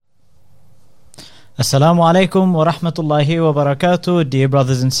Assalamu alaikum wa rahmatullahi wa barakatuh, dear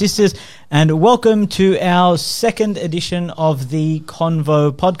brothers and sisters, and welcome to our second edition of the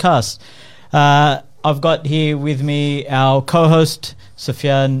Convo podcast. I've got here with me our co-host,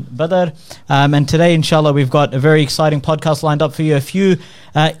 Sufyan Badr, and today, inshallah, we've got a very exciting podcast lined up for you. A few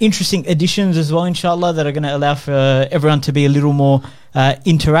interesting additions as well, inshallah, that are going to allow for everyone to be a little more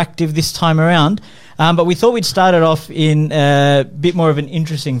interactive this time around. But we thought we'd start it off in a bit more of an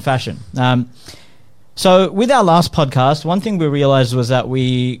interesting fashion. So with our last podcast, one thing we realized was that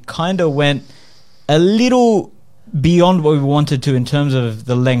we kind of went a little beyond what we wanted to in terms of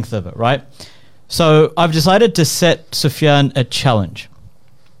the length of it, right? So I've decided to set Sufyan a challenge.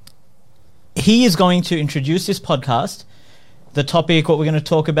 He is going to introduce this podcast, the topic, what we're going to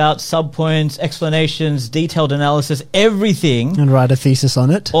talk about, subpoints, explanations, detailed analysis, everything. And write a thesis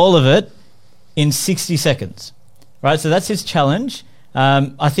on it. All of it in 60 seconds, right? So that's his challenge.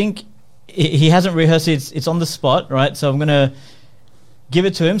 I think he hasn't rehearsed it. It's on the spot, right? So I'm going to give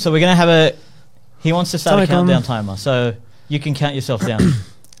it to him. So we're going to have he wants to start a countdown timer. So you can count yourself down.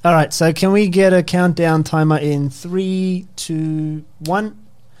 All right. So can we get a countdown timer in 3, 2, 1?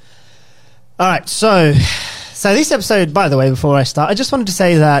 All right. So this episode, by the way, before I start, I just wanted to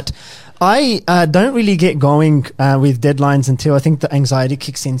say that I don't really get going with deadlines until I think the anxiety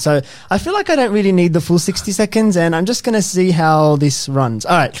kicks in. So I feel like I don't really need the full 60 seconds, and I'm just going to see how this runs.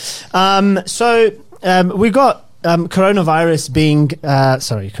 All right. We got coronavirus being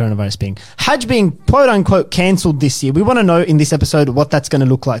Hajj being quote unquote cancelled this year. We want to know in this episode what that's going to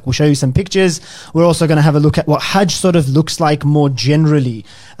look like. We'll show you some pictures. We're also going to have a look at what Hajj sort of looks like more generally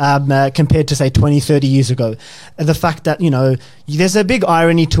compared to say 20, 30 years ago. The fact that, there's a big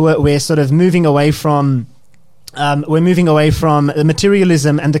irony to it. We're sort of moving away from the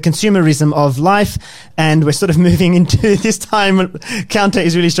materialism and the consumerism of life, and we're sort of moving into this time. Counter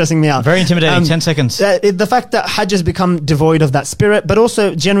is really stressing me out. Very intimidating. 10 seconds. The fact that Hajj has become devoid of that spirit, but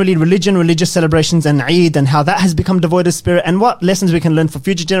also generally religious celebrations and Eid, and how that has become devoid of spirit, and what lessons we can learn for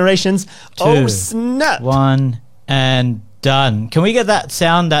future generations. 2, oh, snap. 1, and done. Can we get that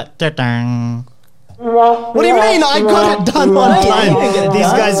sound? That da-dang? What do you mean? I got it done one time. These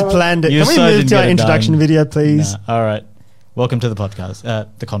guys planned it. Can we move to our introduction video, please? No. All right. Welcome to the podcast,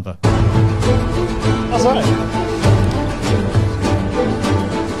 the Convo. Oh, sorry.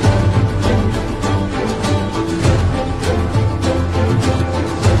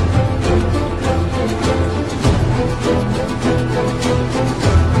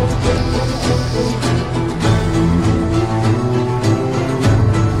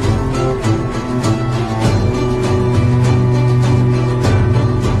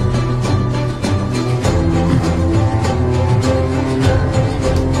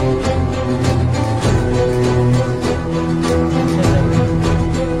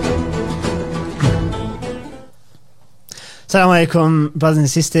 Assalamu alaikum, brothers and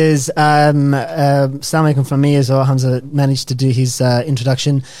sisters. Assalamu alaikum from me as well. Hamza managed to do his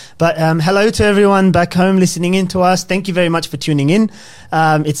introduction. But hello to everyone back home listening in to us. Thank you very much for tuning in.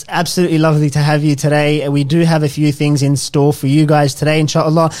 It's absolutely lovely to have you today. We do have a few things in store for you guys today,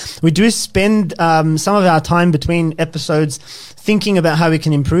 inshallah. We do spend some of our time between episodes thinking about how we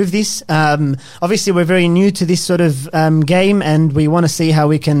can improve this. Obviously, we're very new to this sort of game, and we want to see how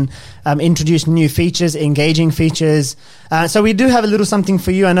we can introduce new features, engaging features. So we do have a little something for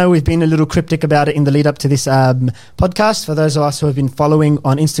you. I know we've been a little cryptic about it in the lead up to this podcast, for those of us who have been following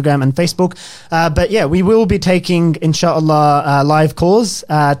on Instagram and Facebook. But yeah, we will be taking, inshallah, live calls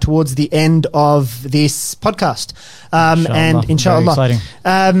towards the end of this podcast. And inshallah.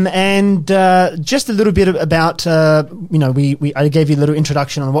 And just a little bit about, I gave you a little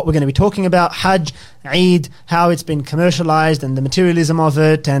introduction on what we're going to be talking about, Hajj, Eid, how it's been commercialized and the materialism of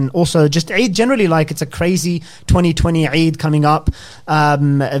it, and also just Eid generally, like it's a crazy 2020 Eid coming up,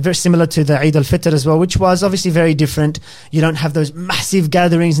 very similar to the Eid al-Fitr as well, which was obviously very different. You don't have those massive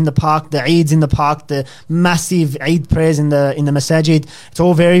gatherings in the park, the Eids in the park, the massive Eid prayers in the masajid. It's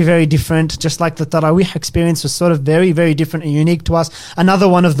all very, very different, just like the Taraweeh experience was sort of very, very different and unique to us. Another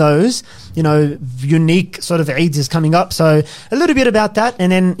one of those, unique sort of Eids is coming up. So a little bit about that,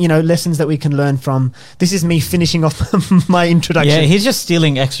 and then, lessons that we can learn from. This is me finishing off my introduction. Yeah, he's just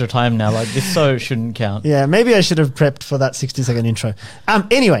stealing extra time now. Like, this shouldn't count. Yeah, maybe I should have prepped for that 60-second intro.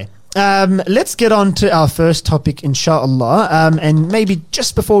 Anyway, let's get on to our first topic, inshallah. And maybe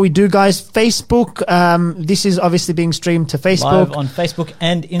just before we do, guys, Facebook. This is obviously being streamed to Facebook. Live on Facebook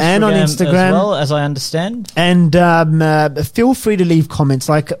and Instagram as well, as I understand. And feel free to leave comments.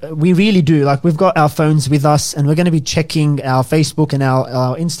 Like, we really do. Like, we've got our phones with us, and we're going to be checking our Facebook and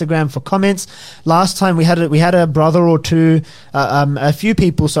our Instagram for comments. Last time we had a brother or two, a few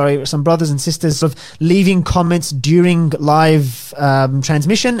people, some brothers and sisters of leaving comments during live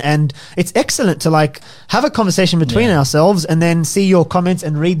transmission, and it's excellent to like have a conversation between ourselves and then see your comments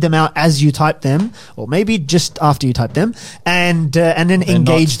and read them out as you type them, or maybe just after you type them, and then They're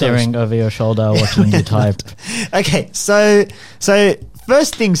engage. Not staring over your shoulder watching you type. Okay, so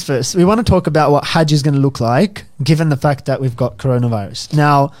first things first, we want to talk about what Hajj is going to look like given the fact that we've got coronavirus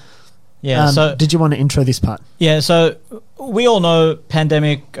now. So did you want to intro this part? Yeah, so we all know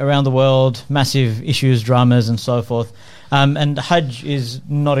pandemic around the world, massive issues, dramas, and so forth. And Hajj is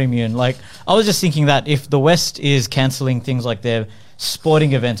not immune. Like, I was just thinking that if the West is cancelling things like their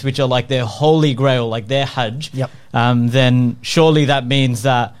sporting events, which are like their holy grail, like their Hajj, then surely that means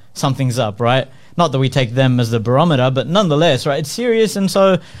that something's up, right? Not that we take them as the barometer, but nonetheless, right? It's serious, and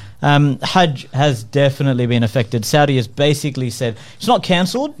so Hajj has definitely been affected. Saudi has basically said it's not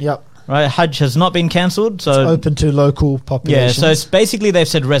cancelled. Yep. Right, Hajj has not been cancelled, so it's open to local populations. Yeah, so it's basically they've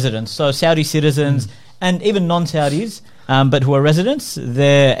said residents, so Saudi citizens and even non-Saudis, but who are residents,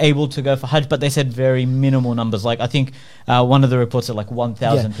 they're able to go for Hajj, but they said very minimal numbers. Like, I think one of the reports said like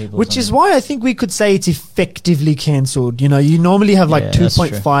 1,000 people. Which is why I think we could say it's effectively cancelled. You know, you normally have like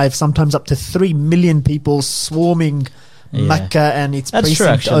 2.5, sometimes up to 3 million people swarming Mecca and its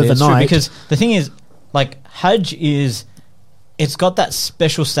precinct overnight. That's true, because the thing is, like, Hajj is... It's got that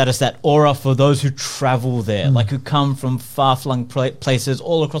special status, that aura for those who travel there, like who come from far-flung places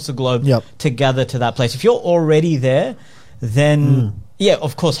all across the globe to gather to that place. If you're already there, then,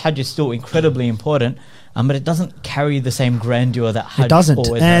 of course, Hajj is still incredibly important, but it doesn't carry the same grandeur that Hajj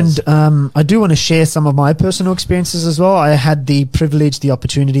always does. And I do want to share some of my personal experiences as well. I had the privilege, the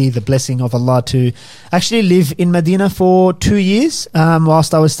opportunity, the blessing of Allah to actually live in Medina for 2 years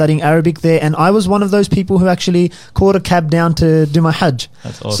whilst I was studying Arabic there, and I was one of those people who actually called a cab down to do my Hajj.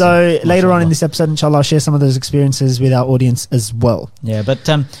 That's awesome. So later on in this episode, inshallah, I'll share some of those experiences with our audience as well. Yeah, but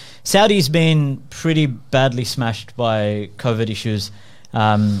Saudi's been pretty badly smashed by COVID issues.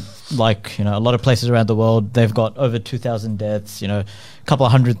 Like, you know, a lot of places around the world, they've got over 2,000 deaths, you know, a couple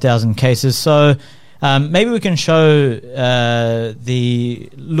of 100,000 cases. So maybe we can show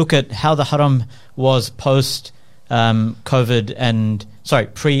look at how the Haram was post COVID and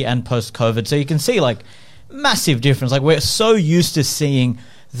pre and post COVID. So you can see like massive difference. Like, we're so used to seeing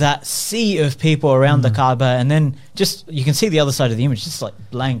that sea of people around the Kaaba, and then just you can see the other side of the image, just like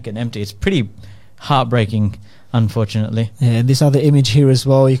blank and empty. It's pretty heartbreaking, unfortunately. Yeah, and this other image here as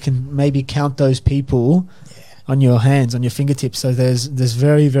well, you can maybe count those people on your hands, on your fingertips. So there's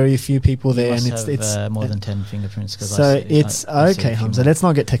very, very few people there, and it's more than 10 fingerprints. Okay, Hamza, let's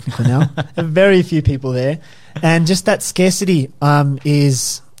not get technical now. Very few people there, and just that scarcity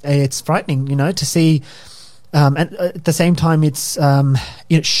it's frightening, you know, to see. And at the same time,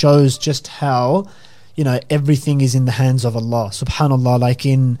 it shows just how, you know, everything is in the hands of Allah, subhanallah. Like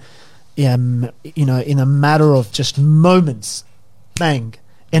in a matter of just moments, bang,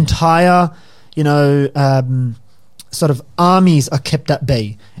 entire, sort of armies are kept at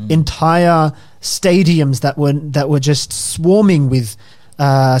bay. Entire stadiums that were just swarming with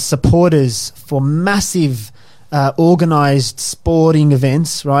supporters for massive organized sporting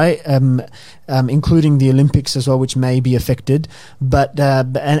events, right? Including the Olympics as well, which may be affected. But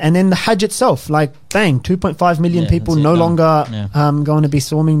and then the Hajj itself, like bang, 2.5 million people no longer going to be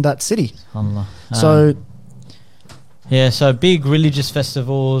swarming that city. So so big religious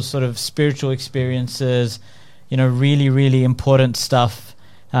festivals, sort of spiritual experiences, you know, really, really important stuff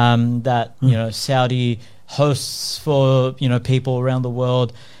that you know, Saudi hosts for, you know, people around the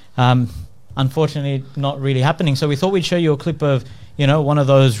world. Unfortunately, not really happening. So we thought we'd show you a clip of, you know, one of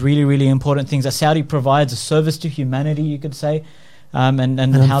those really, really important things that Saudi provides, a service to humanity, you could say, and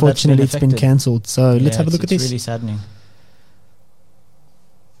how unfortunately that's been it's been cancelled. So let's have a look at this. It's really saddening.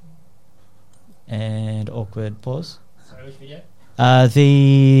 And awkward pause. Sorry, which video?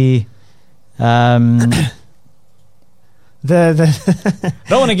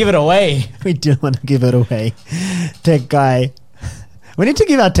 Don't want to give it away. We do want to give it away. Tech guy. We need to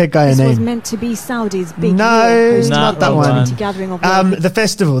give our tech guy a name. This was meant to be Saudi's big it's not that one. Gathering of the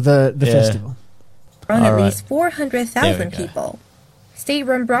festival, the festival. Around at least 400,000 people.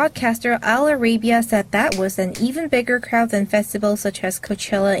 State-run broadcaster Al Arabiya said that was an even bigger crowd than festivals such as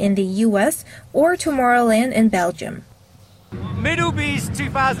Coachella in the US or Tomorrowland in Belgium. Middleby's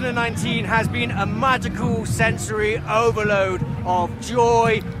 2019 has been a magical sensory overload of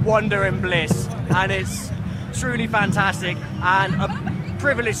joy, wonder and bliss, and it's truly fantastic and a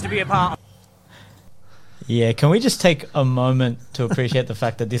privilege to be a part of. Yeah, can we just take a moment to appreciate the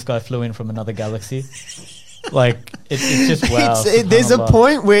fact that this guy flew in from another galaxy? Like, it's just wow. There's a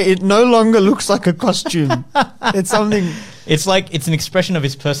point where it no longer looks like a costume. It's something... It's like it's an expression of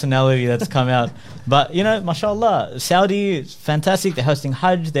his personality that's come out. But, you know, mashallah, Saudi is fantastic. They're hosting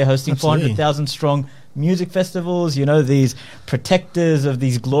Hajj. They're hosting 400,000 strong music festivals. You know, these protectors of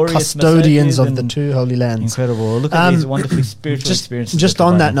these glorious custodians of the two holy lands. Incredible. Look at these wonderfully spiritual experiences. Just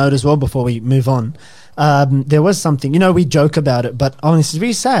on that note as well, before we move on, there was something, you know, we joke about it, but honestly, it's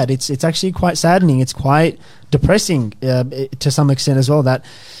really sad. It's actually quite saddening. It's quite depressing to some extent as well, that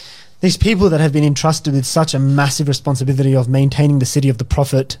these people that have been entrusted with such a massive responsibility of maintaining the city of the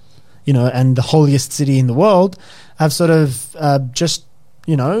Prophet, you know, and the holiest city in the world, have sort of just,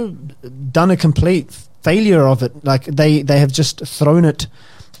 you know, done a complete failure of it. Like they have just thrown it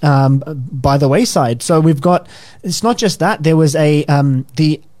by the wayside. So we've got, it's not just that. There was I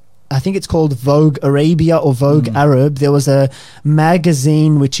think it's called Vogue Arabia or Vogue Arab. There was a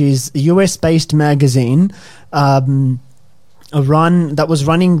magazine, which is a US-based magazine, that was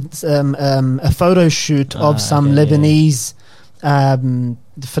running a photo shoot of some Lebanese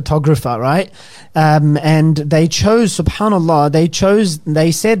photographer, right? And they chose, subhanallah,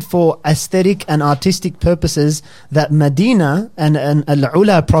 they said for aesthetic and artistic purposes that Medina and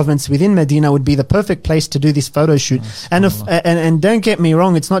Al-Ula province within Medina would be the perfect place to do this photo shoot. And don't get me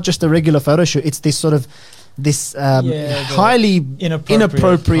wrong, it's not just a regular photo shoot, it's this sort of highly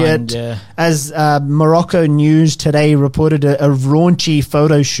inappropriate kind, as Morocco News today reported a raunchy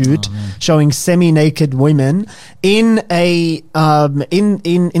photo shoot showing semi-naked women in a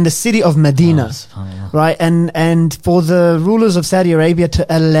in the city of Medina, right? And for the rulers of Saudi Arabia to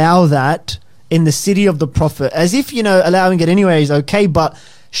allow that in the city of the Prophet, as if, you know, allowing it anywhere is okay, but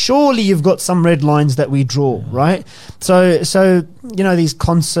surely you've got some red lines that we draw, right? So you know, these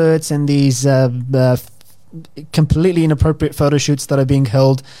concerts and these completely inappropriate photo shoots that are being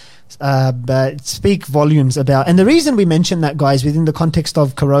held but speak volumes about. And the reason we mention that, guys, within the context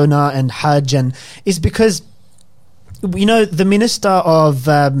of Corona and Hajj, is because, you know, the minister of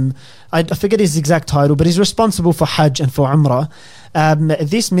I forget his exact title, but he's responsible for Hajj and for Umrah.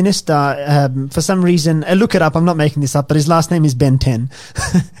 This minister, for some reason, look it up, I'm not making this up, but his last name is Ben 10.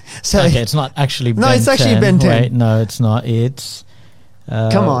 So okay, it's not actually Ben 10. No, it's actually Ben 10. Wait, no, it's not. It's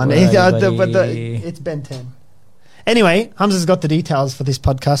come on, it's Ben 10. Anyway, Hamza's got the details for this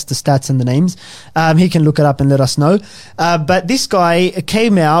podcast, the stats and the names. He can look it up and let us know. But this guy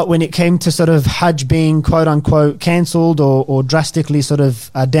came out when it came to sort of Hajj being quote unquote cancelled or drastically sort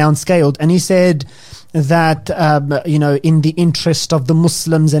of downscaled, and he said that you know, in the interest of the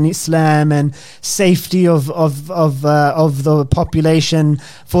Muslims and Islam and safety of the population,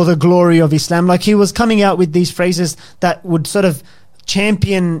 for the glory of Islam, like he was coming out with these phrases that would sort of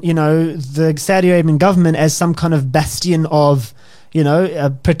champion, you know, the Saudi Arabian government as some kind of bastion of, you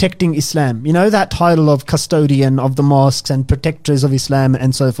know, protecting Islam. You know, that title of custodian of the mosques and protectors of Islam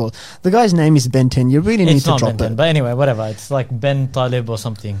and so forth. The guy's name is Ben 10. You really need to drop Ben 10, it. but anyway, whatever. It's like Ben Talib or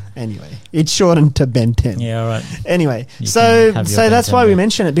something. Anyway, it's shortened to Ben 10. Yeah, all right. Anyway, so that's why we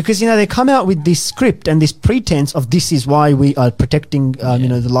mention it, because, you know, they come out with this script and this pretense of this is why we are protecting, you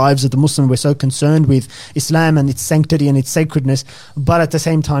know, the lives of the Muslim. We're so concerned with Islam and its sanctity and its sacredness. But at the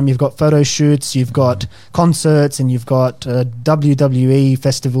same time, you've got photo shoots, you've got concerts, and you've got WWE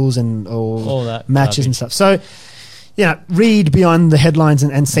festivals and all that matches and stuff. So, you know, read beyond the headlines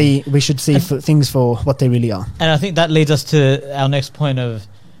and see, we should see things for what they really are. And I think that leads us to our next point of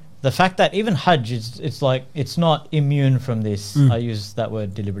the fact that even Hajj, it's like, it's not immune from this. I use that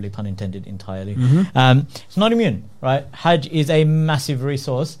word deliberately, pun intended, entirely. It's not immune, right? Hajj is a massive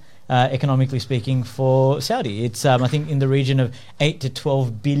resource, economically speaking, for Saudi. It's I think in the region of $8 to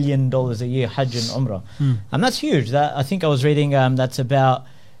 $12 billion a year, Hajj and Umrah, and that's huge. That, I think I was reading, that's about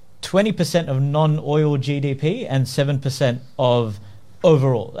 20% of non-oil GDP and 7% of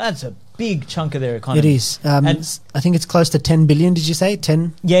overall. That's a big chunk of their economy. It is. And I think it's close to 10 billion. Did you say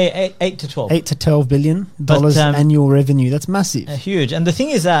 10? Yeah, 8 to 12. $8 to $12 billion annual revenue. That's massive. Huge. And the thing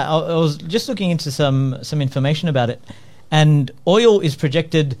is that I was just looking into some information about it, and oil is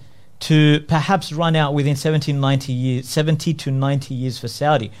projected to perhaps run out within 70 to 90 years for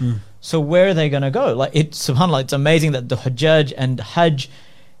Saudi. So where are they going to go? Like, subhanAllah, it's amazing that the Hujjaj and Hajj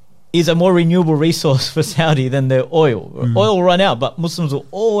is a more renewable resource for Saudi than their oil. Oil will run out, but Muslims will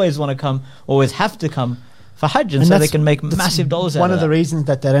always want to come, always have to come for Hajj, and so they can make massive dollars out of that. One of the reasons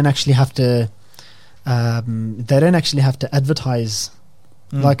that they don't actually have to they don't actually have to advertise.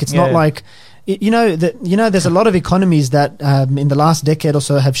 Like it's not like there's a lot of economies that in the last decade or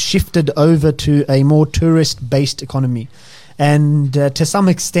so have shifted over to a more tourist-based economy, and to some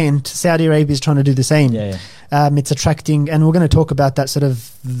extent, Saudi Arabia is trying to do the same. It's attracting, and we're going to talk about that sort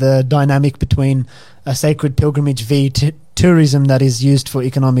of the dynamic between a sacred pilgrimage v tourism that is used for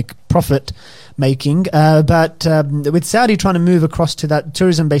economic profit making. But with Saudi trying to move across to that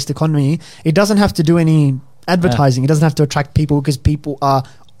tourism-based economy, it doesn't have to do any advertising. It doesn't have to attract people because people are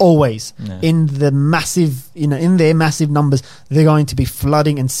always in the massive, in their massive numbers. They're going to be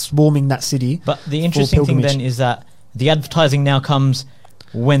flooding and swarming that city. But the interesting thing then is that the advertising now comes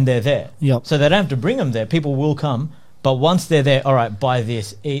when they're there. So they don't have to bring them there. People will come. But once they're there, all right, buy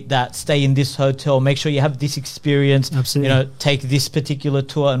this, eat that, stay in this hotel, make sure you have this experience. Absolutely. Take this particular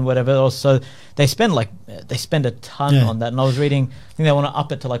tour and whatever else. So they spend a ton on that. And I was reading, I think they want to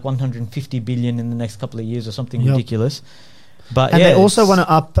up it to like 150 billion in the next couple of years or something ridiculous. But they also want to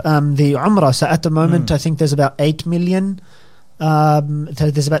up the Umrah. So at the moment, I think there's about 8 million.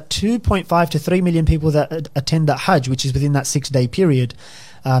 There's about 2.5 to 3 million people that attend that Hajj, which is within that 6-day period.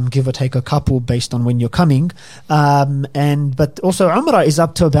 Give or take a couple based on when you're coming. But also Umrah is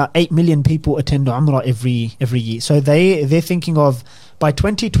up to about 8 million people attend Umrah every year. So they're thinking of by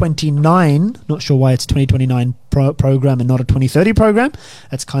 2029, not sure why it's 2029 program and not a 2030 program.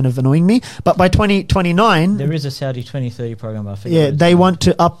 That's kind of annoying me. But by 2029... There is a Saudi 2030 program, I think. They want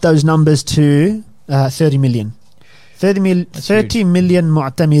to up those numbers to 30 million. 30 million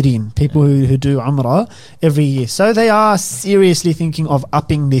mu'tamirin, people who do Umrah every year. So they are seriously thinking of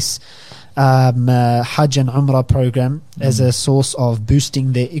upping this Hajj and Umrah program as a source of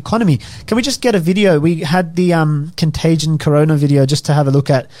boosting their economy. Can we just get a video? We had the Contagion Corona video just to have a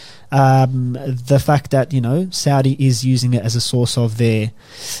look at the fact that, Saudi is using it as a source of their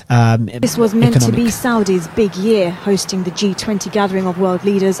This was meant to be Saudi's big year, hosting the G20 gathering of world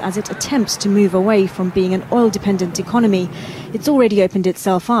leaders as it attempts to move away from being an oil-dependent economy. It's already opened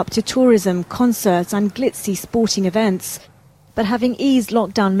itself up to tourism, concerts and glitzy sporting events. But having eased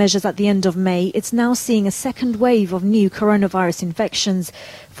lockdown measures at the end of May, it's now seeing a second wave of new coronavirus infections,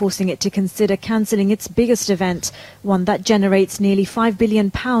 forcing it to consider cancelling its biggest event, one that generates nearly £5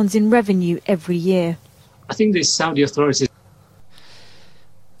 billion in revenue every year. I think the Saudi authorities...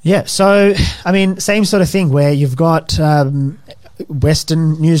 Yeah, so, same sort of thing where you've got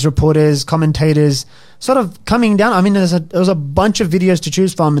Western news reporters, commentators sort of coming down. There was a bunch of videos to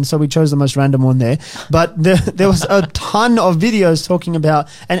choose from, and so we chose the most random one there. But there was a ton of videos talking about,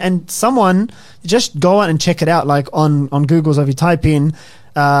 and someone, just go out and check it out, like on Google. So if you type in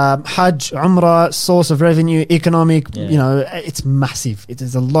Hajj, Umrah, source of revenue, economic, it's massive.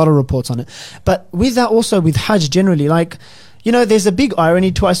 There's a lot of reports on it. But with that also, with Hajj generally, there's a big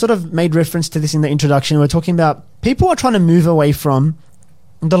irony to it. I sort of made reference to this in the introduction. We're talking about people are trying to move away from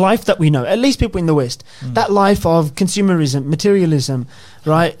the life that we know, at least people in the West, that life of consumerism, materialism,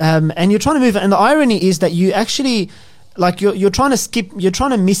 right? And you're trying to move it. And the irony is that you actually, you're trying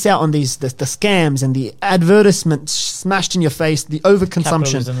to miss out on the scams and the advertisements smashed in your face, the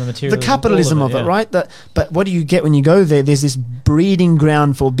overconsumption, the capitalism of it, right? But what do you get when you go there? There's this breeding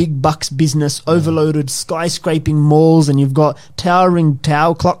ground for big bucks business, overloaded skyscraping malls, and you've got towering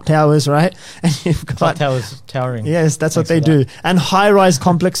clock towers, right? And you've got clock towers towering. Yes, that's what they do. And high-rise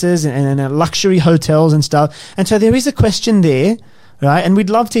complexes and luxury hotels and stuff. And so there is a question there, right? And we'd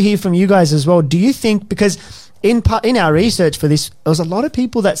love to hear from you guys as well. Do you think, because in our research for this, there was a lot of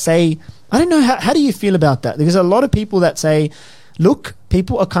people that say, I don't know, how do you feel about that? There's a lot of people that say, look,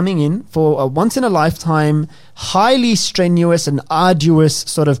 people are coming in for a once-in-a-lifetime, highly strenuous and arduous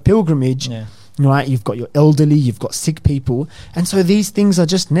sort of pilgrimage, right? You've got your elderly, you've got sick people, and so these things are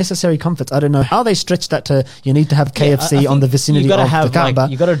just necessary comforts. I don't know how they stretch that to, you need to have KFC on the vicinity of the Kaaba.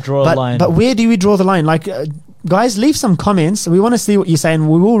 You've got to draw a line. But where do we draw the line? Guys, leave some comments. We want to see what you say, and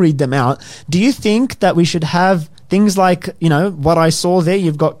we will read them out. Do you think that we should have things like, what I saw there?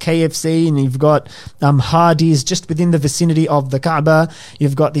 You've got KFC and you've got Hardee's just within the vicinity of the Kaaba.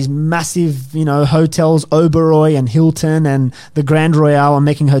 You've got these massive, hotels, Oberoi and Hilton and the Grand Royale. I'm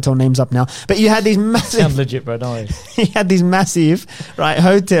making hotel names up now. But you had these massive... Sounds legit, bro, don't worry. You had these massive, right,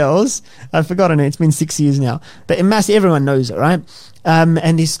 hotels. I've forgotten it. It's been 6 years now. But massive, everyone knows it, right?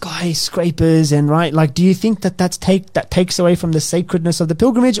 And these skyscrapers and do you think that that takes away from the sacredness of the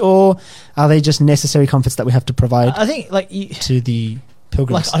pilgrimage, or are they just necessary comforts that we have to provide? I think to the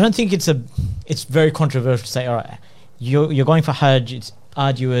pilgrims. I don't think it's very controversial to say, all right, you're going for Hajj, it's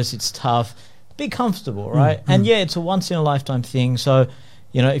arduous, it's tough, be comfortable, right? And it's a once in a lifetime thing, so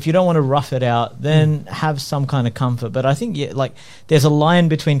if you don't want to rough it out, then have some kind of comfort. But I think there's a line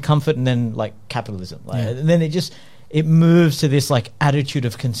between comfort and then like capitalism. And then it moves to this like attitude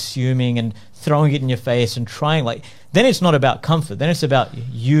of consuming and throwing it in your face and trying then it's not about comfort. Then it's about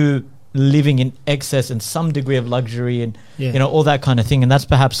you living in excess and some degree of luxury and all that kind of thing. And that's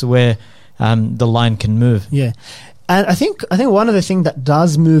perhaps where the line can move. Yeah. And I think one of the things that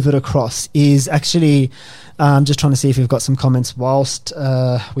does move it across is actually, just trying to see if we've got some comments whilst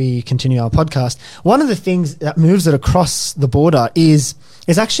we continue our podcast. One of the things that moves it across the border is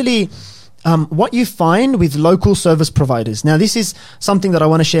actually what you find with local service providers. Now, this is something that I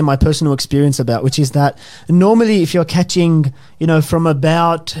want to share my personal experience about, which is that normally if you're catching, from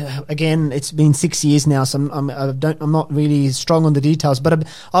about, again, it's been 6 years now, so I'm not really strong on the details, but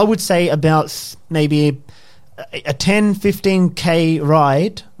I would say about maybe a 10-15k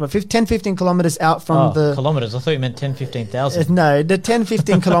ride, 10-15 kilometers out from the kilometers. I thought you meant 10-15,000. No, the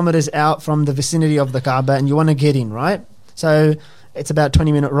 10-15 kilometers out from the vicinity of the Kaaba, and you want to get in, right? So it's about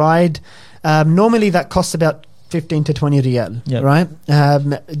 20-minute ride. Normally that costs about 15 to 20 riyal, right?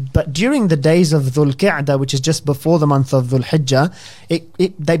 But during the days of Dhul Qa'dah, which is just before the month of Dhul Hijjah,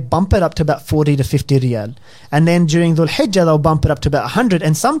 they bump it up to about 40 to 50 riyal. And then during Dhul Hijjah, they'll bump it up to about 100.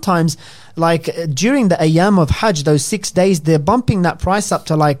 And sometimes, during the Ayyam of Hajj, those 6 days, they're bumping that price up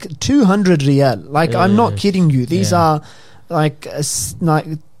to 200 riyal. I'm not kidding you. These are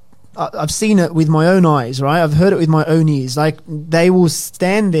I've seen it with my own eyes, right? I've heard it with my own ears. They will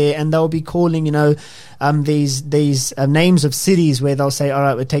stand there and they'll be calling, these names of cities where they'll say, all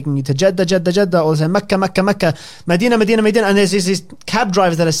right, we're taking you to Jeddah, or say Mecca, Medina. And there's these cab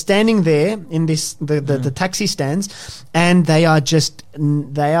drivers that are standing there in the taxi stands, and they are just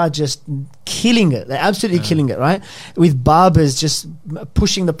killing it. They're absolutely killing it, right? With barbers just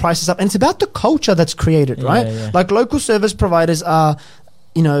pushing the prices up. And it's about the culture that's created, right? Local service providers are,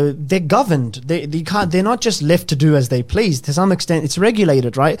 they're governed. They're not just left to do as they please. To some extent, it's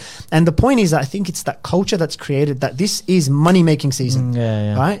regulated, right? And the point is that I think it's that culture that's created that this is money-making season,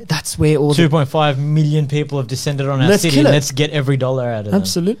 right? That's where all 2.5 million people have descended on our city. Let's get every dollar out of it.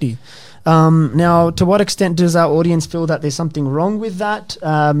 Absolutely. Now, to what extent does our audience feel that there's something wrong with that?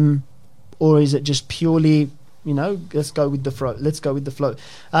 Or is it just purely... let's go with the flow.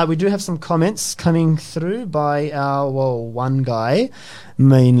 We do have some comments coming through by one guy,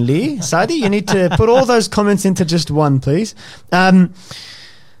 mainly. Sadi, you need to put all those comments into just one, please.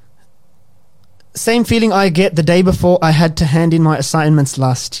 Same feeling I get the day before I had to hand in my assignments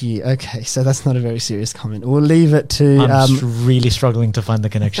last year. Okay, so that's not a very serious comment. We'll leave it to... I'm really struggling to find the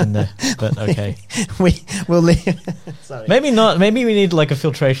connection there, but okay. We'll leave... Sorry. Maybe not. Maybe we need a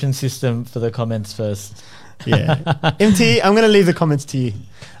filtration system for the comments first. Yeah. MT, I'm going to leave the comments to you.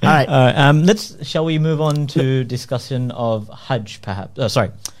 All right. Shall we move on to discussion of Hajj, perhaps?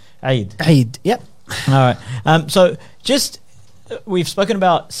 Eid. Eid, yep. All right. So we've spoken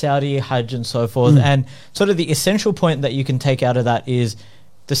about Saudi Hajj and so forth, and sort of the essential point that you can take out of that is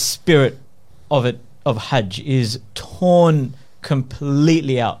the spirit of Hajj is torn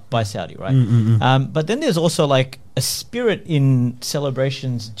completely out by Saudi, right? But then there's also a spirit in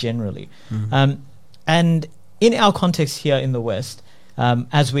celebrations generally. And in our context here in the West,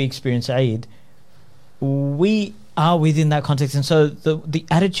 as we experience Eid, we are within that context. And so the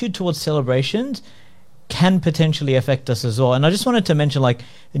attitude towards celebrations can potentially affect us as well. And I just wanted to mention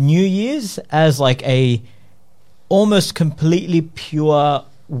New Year's as a almost completely pure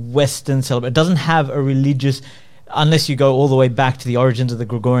Western celebration. It doesn't have a religious, unless you go all the way back to the origins of the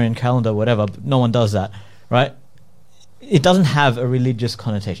Gregorian calendar, whatever, but no one does that, right? It doesn't have a religious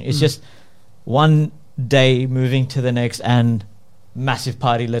connotation. It's just one day moving to the next and massive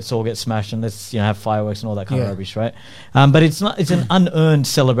party, let's all get smashed and let's have fireworks and all that kind of rubbish, right? But it's an unearned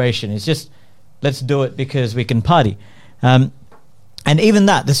celebration. It's just let's do it because we can party. And even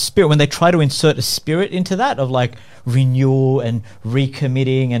that, the spirit, when they try to insert a spirit into that of renewal and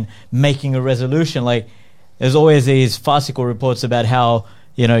recommitting and making a resolution, there's always these farcical reports about how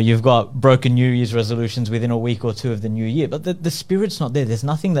you've got broken New Year's resolutions within a week or two of the new year, but the spirit's not there. There's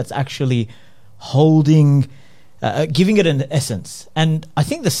nothing that's actually holding, giving it an essence. And I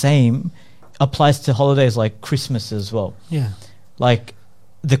think the same applies to holidays like Christmas as well. Yeah.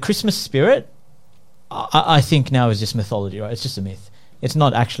 The Christmas spirit, I think now is just mythology, right? It's just a myth. It's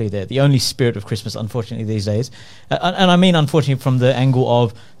not actually there. The only spirit of Christmas, unfortunately, these days, and I mean unfortunately from the angle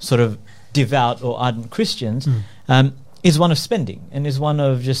of sort of devout or ardent Christians, is one of spending and is one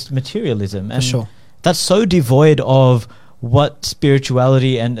of just materialism. And for sure. That's so devoid of what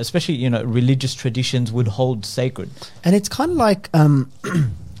spirituality and especially religious traditions would hold sacred. And it's kind of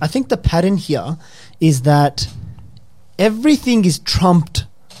I think the pattern here is that everything is trumped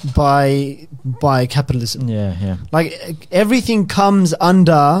by capitalism. Yeah. Like everything comes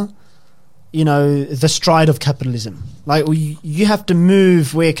under, the stride of capitalism. Like you have to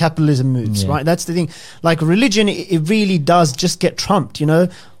move where capitalism moves, right? That's the thing. Like religion, it really does just get trumped,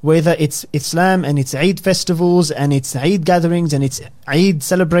 whether it's Islam and it's Eid festivals and it's Eid gatherings and it's Eid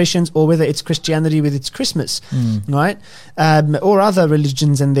celebrations, or whether it's Christianity with its Christmas, right? Or other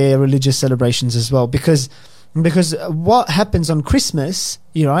religions and their religious celebrations as well, because what happens on Christmas,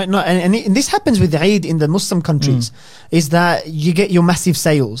 right? No, and this happens with Eid in the Muslim countries, is that you get your massive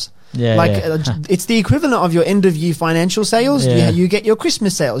sales. It's the equivalent of your end of year financial sales. You get your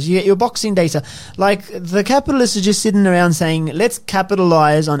Christmas sales, you get your Boxing Day. Like the capitalists are just sitting around saying, let's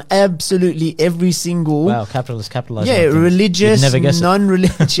capitalize on absolutely every single capitalists capitalize. Religious,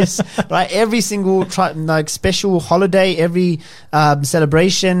 non-religious, right? Every single special holiday, every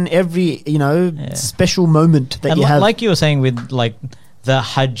celebration, every special moment that you have. Like you were saying with like the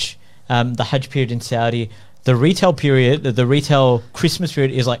Hajj period in Saudi. The retail period, the retail Christmas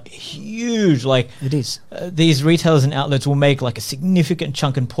period is like huge. Like it is. These retailers and outlets will make like a significant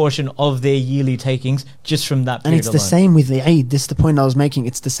chunk and portion of their yearly takings just from that period. And it's the same with the Eid. This is the point I was making.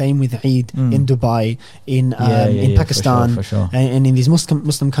 It's the same with Eid in Dubai, in Pakistan, for sure. And in these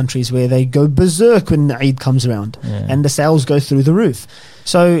Muslim countries where they go berserk when Eid comes around, and the sales go through the roof.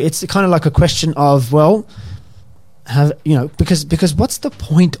 So it's kind of like a question of, because what's the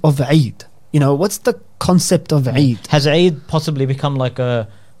point of Eid? What's the concept of Eid? Has Eid possibly become like a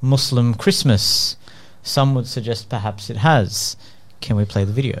Muslim Christmas? Some would suggest perhaps it has. Can we play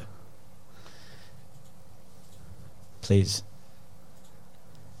the video? Please.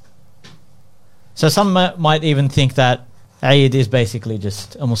 So some might even think that Eid is basically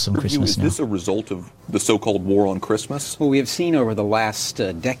just a Muslim Christmas now. Is this a result of the so-called war on Christmas? Well, we have seen over the last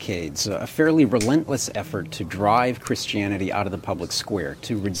decades a fairly relentless effort to drive Christianity out of the public square,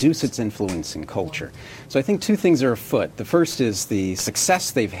 to reduce its influence in culture. So I think two things are afoot. The first is the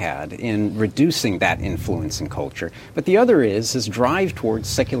success they've had in reducing that influence in culture, but the other is his drive towards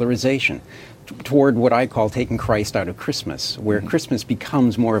secularization, toward what I call taking Christ out of Christmas, where Christmas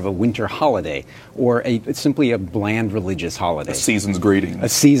becomes more of a winter holiday or simply a bland religious holiday. A season's greetings. A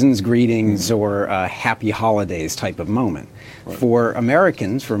season's greetings or a happy holidays type of moment. Right. For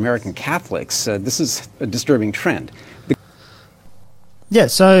Americans, for American Catholics, this is a disturbing trend.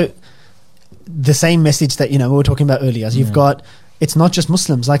 So the same message that, we were talking about earlier, as you've got, it's not just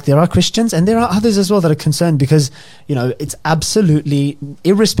Muslims, like there are Christians and there are others as well that are concerned because, it's absolutely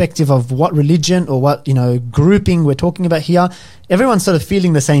irrespective of what religion or what, grouping we're talking about here. Everyone's sort of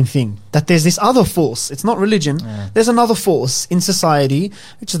feeling the same thing, that there's this other force. It's not religion. There's another force in society,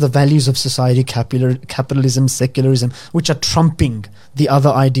 which are the values of society, capitalism, secularism, which are trumping the other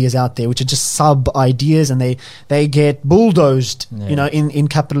ideas out there, which are just sub-ideas, and they get bulldozed, in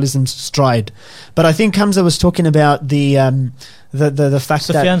capitalism's stride. But I think Hamza was talking about the fact that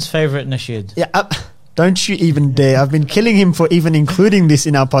Sufyan's favourite nasheed. Yeah, don't you even dare. I've been killing him for even including this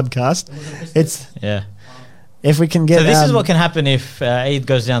in our podcast. If we can get... So this is what can happen if Eid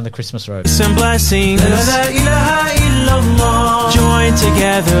goes down the Christmas road. Some blessings. La ilaha illallah. Join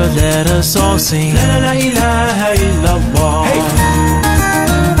together, let us all sing. La ilaha illallah. Hey.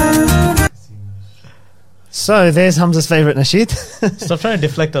 So there's Hamza's favourite nasheed. Stop trying to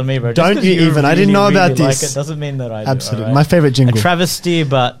deflect on me, bro. Don't you even. I didn't know about like this. It doesn't mean that I do. Absolutely. Right? My favourite jingle. A travesty,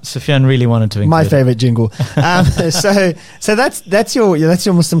 but Sufyan really wanted to include my favourite jingle. So that's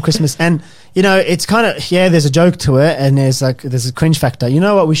your Muslim Christmas. And, it's kind of, there's a joke to it and there's a cringe factor. You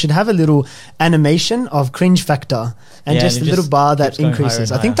know what? We should have a little animation of cringe factor and just a little bar that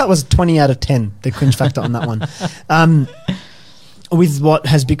increases. I think that was 20 out of 10, the cringe factor on that one. With what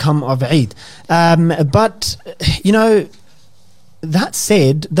has become of Eid. But, that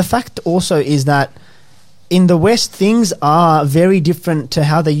said, the fact also is that in the West, things are very different to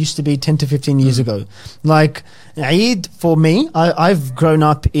how they used to be 10 to 15 years ago. Like, Eid, for me, I've grown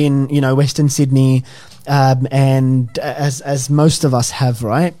up in, Western Sydney, and as most of us have,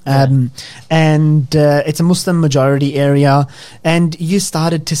 right? And it's a Muslim majority area, and you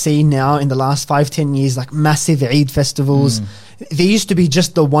started to see now in the last 5-10 years, like massive Eid festivals. There used to be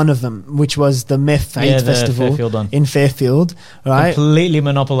just the one of them, which was the Meth Eid Festival in Fairfield, right? Completely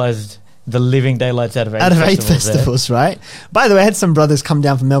monopolized the living daylights out of Eid Eid festivals, right? By the way, I had some brothers come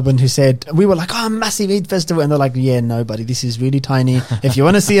down from Melbourne who said, we were like, massive Eid festival. And they're like, yeah, no, buddy, this is really tiny. If you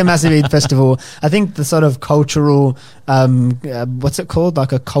want to see a massive Eid festival, I think the sort of cultural, what's it called?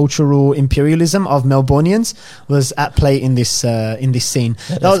 Like a cultural imperialism of Melbournians was at play in this scene.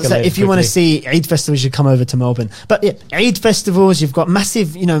 So if you want to see Eid festivals, you come over to Melbourne. But yeah, Eid festivals, you've got massive,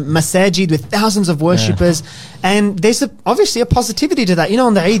 masajid with thousands of worshippers. And there's obviously a positivity to that.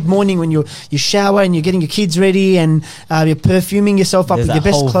 On the Eid morning when you shower and you're getting your kids ready and you're perfuming yourself up with your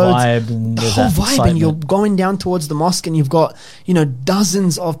best clothes. The whole vibe, and you're going down towards the mosque and you've got,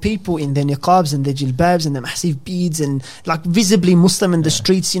 dozens of people in their niqabs and their jilbabs and their massive beads and like visibly Muslim in the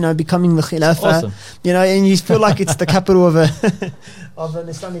streets, becoming the khilafah. Awesome. And you feel like it's the capital of of an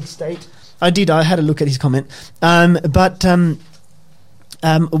Islamic state. I had a look at his comment. What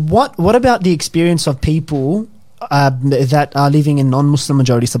about the experience of people that are living in non-Muslim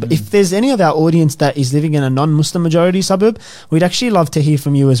majority suburb? If there's any of our audience that is living in a non-Muslim majority suburb, we'd actually love to hear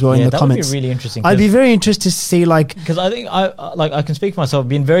from you as well in the comments. That would be really interesting. I'd be very interested to see because I think I can speak for myself.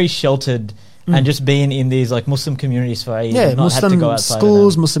 Being very sheltered and just being in these like Muslim communities for Eid, not Muslim have to go outside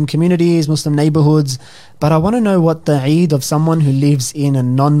schools, Muslim communities, Muslim neighborhoods. But I want to know what the Eid of someone who lives in a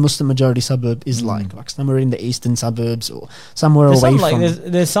non-Muslim majority suburb is like somewhere in the eastern suburbs or somewhere away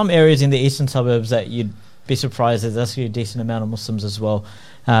from. There's some areas in the eastern suburbs that you'd be surprised there's actually a decent amount of Muslims as well,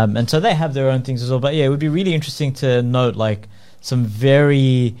 and so they have their own things as well. But yeah, it would be really interesting to note some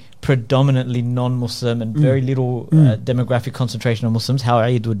very predominantly non-Muslim and very little demographic concentration of Muslims, how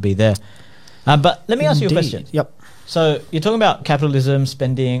Eid would be there. But let me ask you a question. Yep. So you're talking about capitalism,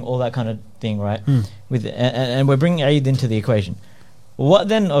 spending, all that kind of thing, right? And we're bringing Eid into the equation. What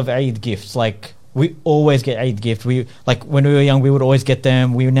then of Eid gifts? We always get Eid gift. When we were young, we would always get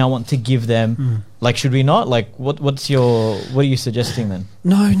them. We now want to give them. Should we not? What are you suggesting then?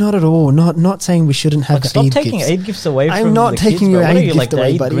 No, not at all. Not saying we shouldn't have Eid gifts. Stop taking Eid gifts away from the kids. I'm not taking your Eid gift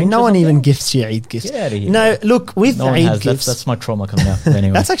away, buddy. No one even gifts you Eid gifts. Get out of here. No, look, with Eid gifts... That's my trauma coming out.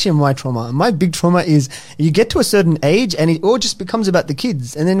 Anyway. That's actually my trauma. My big trauma is you get to a certain age and it all just becomes about the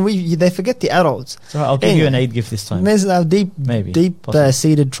kids, and then they forget the adults. So I'll give you an Eid gift this time. There's a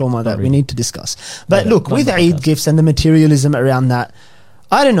deep-seated trauma that we need to discuss. But look, with Eid gifts and the materialism around that,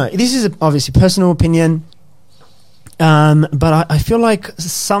 I don't know. This is obviously personal opinion. But I feel like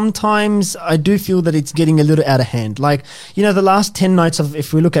sometimes I do feel that it's getting a little out of hand. The last 10 nights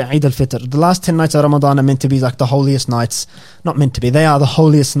if we look at Eid al-Fitr, the last 10 nights of Ramadan are meant to be like the holiest nights. Not meant to be. They are the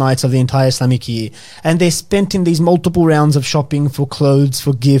holiest nights of the entire Islamic year. And they're spent in these multiple rounds of shopping for clothes,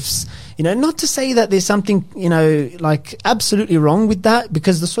 for gifts. Not to say that there's something, absolutely wrong with that,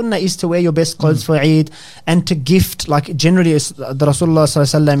 because the sunnah is to wear your best clothes for Eid and to gift. Generally, the Rasulullah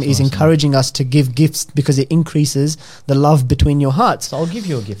ﷺ is encouraging us to give gifts because it increases the love between your hearts. So I'll give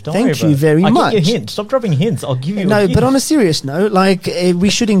you a gift. Thank you very much. I'll give you a hint. Stop dropping hints. I'll give you a gift. No, but on a serious note, we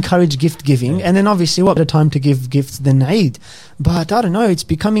should encourage gift giving, and then obviously what better time to give gifts than Eid? But I don't know, it's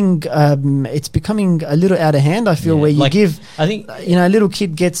becoming a little out of hand, I feel, where you give, I think, a little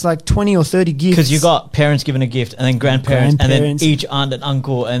kid gets 20 or 30 gifts. Because you got parents giving a gift, and then grandparents, and then each aunt and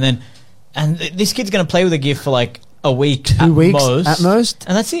uncle, and this kid's going to play with a gift for a week, 2 weeks at most.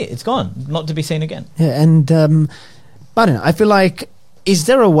 And that's it, it's gone, not to be seen again. Yeah, and I don't know, I feel like, is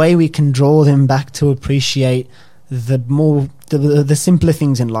there a way we can draw them back to appreciate the simpler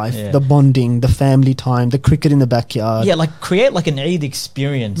things in life, the bonding, the family time, the cricket in the backyard? Yeah, create an Eid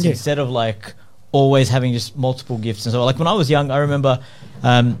experience instead of always having just multiple gifts. And so when I was young, I remember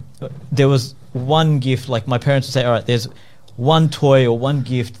there was one gift, my parents would say, all right, there's one toy or one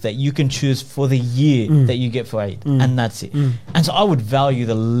gift that you can choose for the year that you get for Eid, and that's it. And so I would value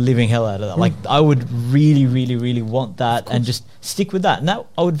the living hell out of that. I would really, really, really want that and just stick with that. And that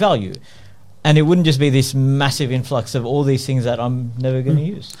I would value. And it wouldn't just be this massive influx of all these things that I'm never going to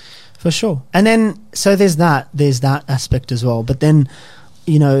use. For sure. And then, so there's that aspect as well. But then,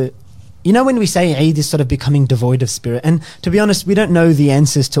 when we say Eid is sort of becoming devoid of spirit, and to be honest, we don't know the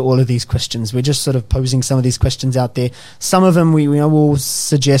answers to all of these questions. We're just sort of posing some of these questions out there. Some of them we will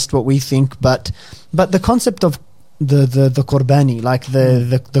suggest what we think, but the concept of the qurbani,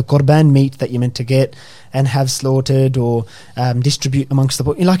 the qurban meat that you're meant to get and have slaughtered or distribute amongst the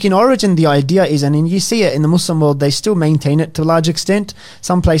poor. In origin, the idea is, and you see it in the Muslim world, they still maintain it to a large extent.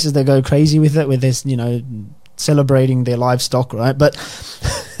 Some places they go crazy with it, where there's, celebrating their livestock, right? But,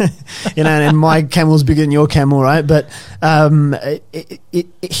 and my camel's bigger than your camel, right? But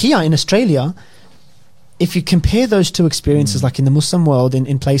here in Australia, if you compare those two experiences, in the Muslim world,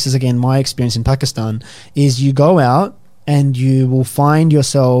 in places, again, my experience in Pakistan is you go out and you will find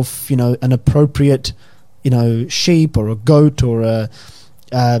yourself, an appropriate, sheep or a goat or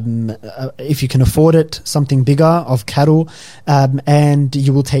if you can afford it, something bigger of cattle, and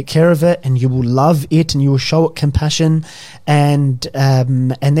you will take care of it, and you will love it, and you will show it compassion, and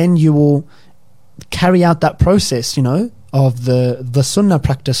then you will carry out that process, of the sunnah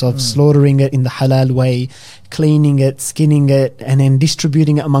practice of slaughtering it in the halal way, cleaning it, skinning it, and then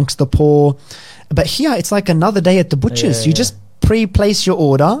distributing it amongst the poor. But here it's like another day at the butcher's. You just pre-place your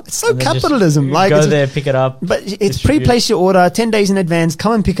order. It's so capitalism. Like, go there, pick it up. But it's pre-place your order 10 days in advance.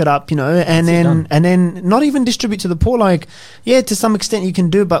 Come and pick it up, and then not even distribute to the poor. Like, to some extent you can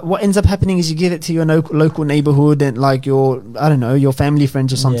do, but what ends up happening is you give it to your local neighborhood and like your family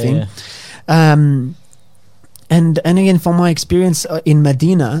friends or something. And again, from my experience in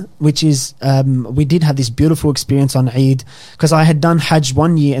Medina, which is, we did have this beautiful experience on Eid, because I had done Hajj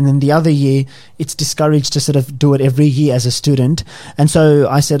one year, and then the other year, it's discouraged to sort of do it every year as a student. And so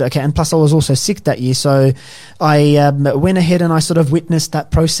I said, okay, and plus I was also sick that year. So I went ahead and I sort of witnessed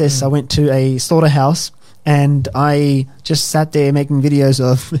that process. I went to a slaughterhouse, and I just sat there making videos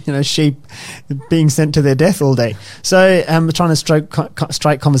of sheep being sent to their death all day. So I'm trying to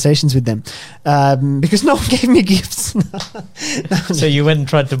strike conversations with them, because no one gave me gifts. So you went and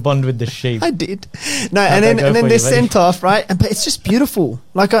tried to bond with the sheep. I did. No, and then they're sent off, right? But it's just beautiful.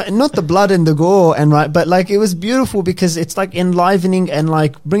 Like, not the blood and the gore, but like it was beautiful because it's like enlivening and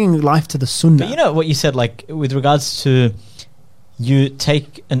like bringing life to the sunnah. But you know what you said, like with regards to, you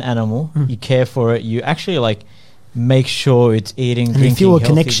take an animal, you care for it, you actually like make sure it's eating, and drinking, you feel a healthy,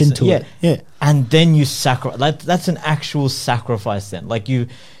 connection to it. Yeah. And then you sacrifice. Like, that's an actual sacrifice then. Like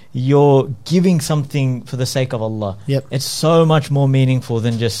you're giving something for the sake of Allah. Yep. It's so much more meaningful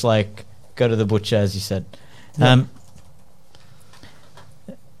than just like go to the butcher, as you said. Yep.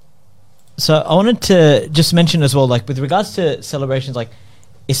 So I wanted to just mention as well, like with regards to celebrations, like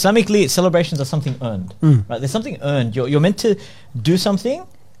Islamically, celebrations are something earned, right? There's something earned. You're meant to do something,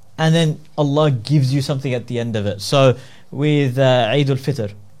 and then Allah gives you something at the end of it. So with Eid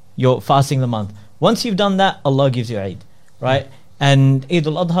al-Fitr, you're fasting the month. Once you've done that, Allah gives you Eid, right? And Eid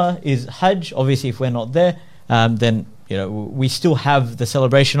al-Adha is Hajj. Obviously, if we're not there, then we still have the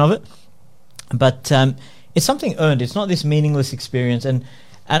celebration of it. But it's something earned. It's not this meaningless experience. And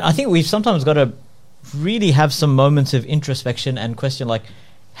I think we've sometimes got to really have some moments of introspection and question, like,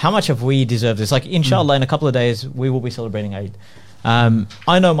 how much have we deserved this? Like, inshallah, in a couple of days, we will be celebrating Eid.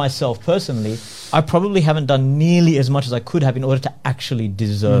 I know myself personally, I probably haven't done nearly as much as I could have in order to actually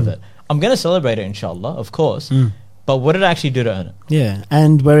deserve it. I'm going to celebrate it, inshallah, of course. But what did I actually do to earn it? Yeah,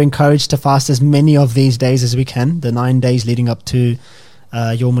 and we're encouraged to fast as many of these days as we can, the 9 days leading up to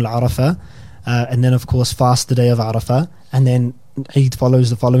Yawm al-Arafah. And then, of course, fast the day of Arafah. And then Eid follows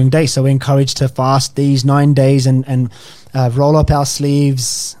the following day. So we're encouraged to fast these 9 days and roll up our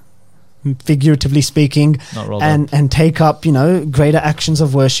sleeves, figuratively speaking, and take up, greater actions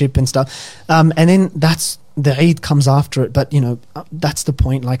of worship and stuff. And then that's the Eid comes after it. But, that's the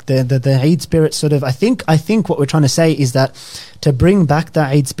point. Like the Eid spirit sort of, I think what we're trying to say is that to bring back the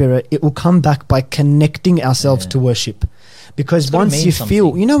Eid spirit, it will come back by connecting ourselves to worship. Because once you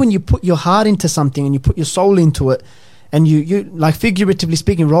feel, when you put your heart into something and you put your soul into it, and you like, figuratively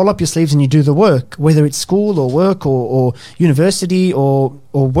speaking, roll up your sleeves and you do the work, whether it's school or work or university or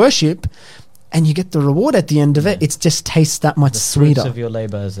worship, and you get the reward at the end of it, it just tastes that much sweeter. The fruits of your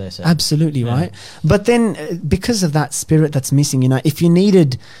labor, as they say. Absolutely, right? But then, because of that spirit that's missing, if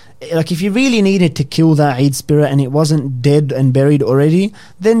you really needed to kill that Eid spirit and it wasn't dead and buried already,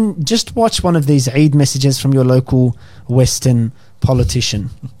 then just watch one of these Eid messages from your local Western politician.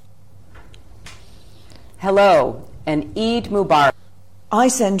 Hello, and Eid Mubarak. I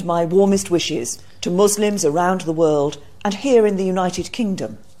send my warmest wishes to Muslims around the world and here in the United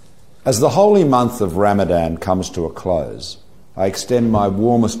Kingdom. As the holy month of Ramadan comes to a close, I extend my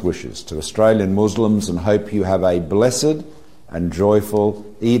warmest wishes to Australian Muslims and hope you have a blessed and joyful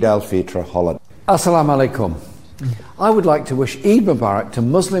Eid al-Fitr holiday. Assalamu alaikum. I would like to wish Eid Mubarak to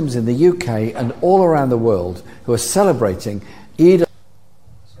Muslims in the UK and all around the world who are celebrating Eid.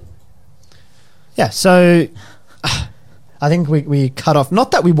 Yeah, so I think we cut off. Not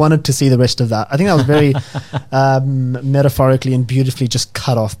that we wanted to see the rest of that. I think that was very metaphorically and beautifully just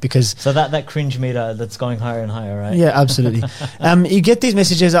cut off because... So that cringe meter that's going higher and higher, right? Yeah, absolutely. You get these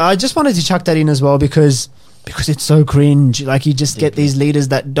messages. I just wanted to chuck that in as well because it's so cringe. Like, you just get these leaders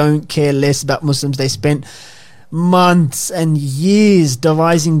that don't care less about Muslims. They spent months and years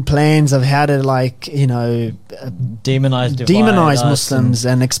devising plans of how to, demonize Muslims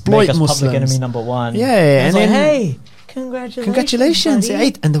and exploit make us Muslims. Public enemy number one. Yeah, and then, hey, Congratulations,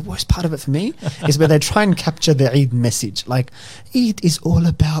 Eid. And the worst part of it for me is where they try and capture the Eid message. Like, Eid is all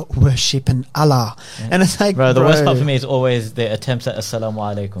about worship and Allah. Yeah. And it's like, the worst part for me is always the attempts at Assalamu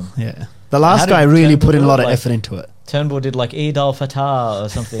alaikum. Yeah. The last guy really put in a lot of effort into it. Turnbull did like Eid al-Fatah or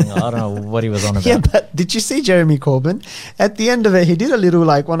something. I don't know what he was on about. Yeah, but did you see Jeremy Corbyn? At the end of it, he did a little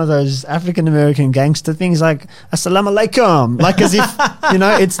like one of those African-American gangster things like Assalamu alaikum, like as if,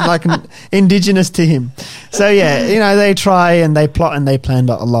 it's like indigenous to him. So yeah, they try and they plot and they plan,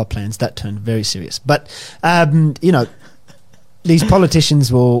 but Allah plans. That turned very serious. But, these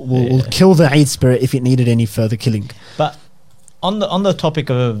politicians will kill the Eid spirit if it needed any further killing. But on the topic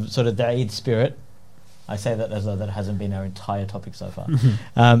of sort of the Eid spirit, I say that as though that hasn't been our entire topic so far.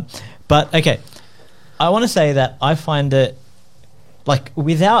 But, okay, I want to say that I find it, like,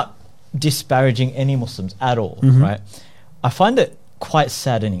 without disparaging any Muslims at all, right, I find it quite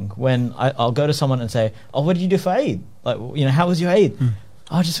saddening when I'll go to someone and say, oh, what did you do for Eid? Like, how was your Eid? Oh,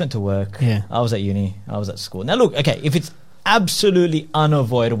 I just went to work. Yeah. I was at uni. I was at school. Now, look, okay, if it's absolutely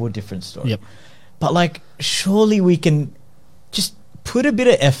unavoidable, different story. Yep. But, like, surely we can just put a bit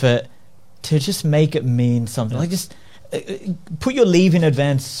of effort to just make it mean something. Like, just put your leave in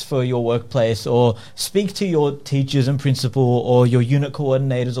advance for your workplace, or speak to your teachers and principal or your unit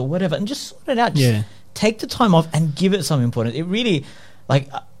coordinators or whatever, and just sort it out. Just take the time off and give it some importance. It really,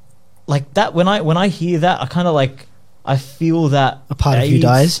 like that. When I hear that, I kind of like, I feel that a part of you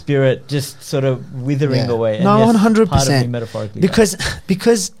dies, spirit just sort of withering away. And no, 100%. Metaphorically,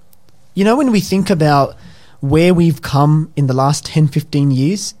 because when we think about where we've come in the last 10-15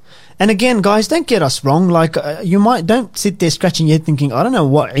 years. And again, guys, don't get us wrong. Like, don't sit there scratching your head thinking, I don't know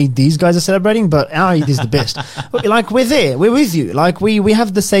what Eid these guys are celebrating, but our Eid is the best. Like, we're there. We're with you. Like, we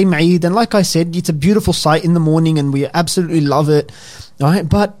have the same Eid. And like I said, it's a beautiful sight in the morning and we absolutely love it. Right?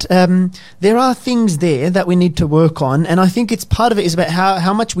 But there are things there that we need to work on. And I think it's part of it is about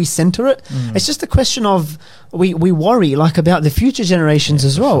how much we center it. It's just a question of we worry, like, about the future generations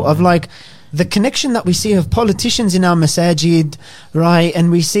as well. Of, like, the connection that we see of politicians in our masajid, right? And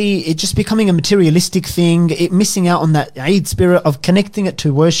we see it just becoming a materialistic thing, it missing out on that Eid spirit of connecting it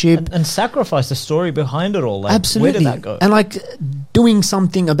to worship. And sacrifice the story behind it all. Like, absolutely. Where did that go? And, like, doing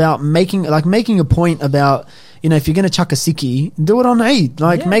something about making a point about, if you're going to chuck a sikhi, do it on Eid.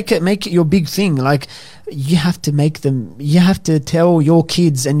 Like, make it your big thing. Like, you have to tell your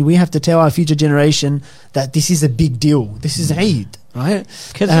kids, and we have to tell our future generation that this is a big deal. This is Eid. Right,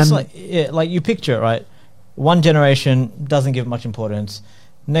 because it's like you picture it, right? One generation doesn't give much importance.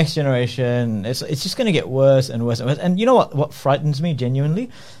 Next generation, it's just going to get worse and worse and worse. And you know what frightens me genuinely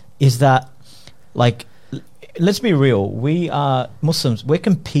is that, like, let's be real. We are Muslims. We're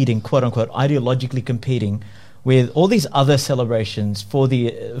competing, quote unquote, ideologically competing with all these other celebrations for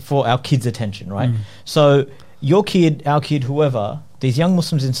our kids' attention, right? So your kid, our kid, whoever, these young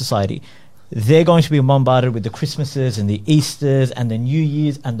Muslims in society, they're going to be bombarded with the Christmases and the Easters and the New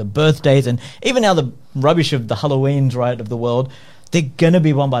Year's and the birthdays and even now the rubbish of the Halloweens, right, of the world. They're going to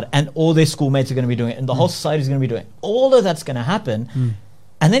be bombarded, and all their schoolmates are going to be doing it, and the whole society is going to be doing it. All of that's going to happen.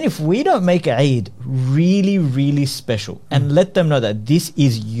 And then if we don't make Eid really, really special and let them know that this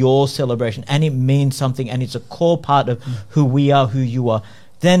is your celebration and it means something and it's a core part of who we are, who you are,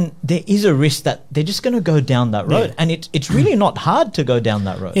 then there is a risk that they're just going to go down that road. Yeah. And it's really not hard to go down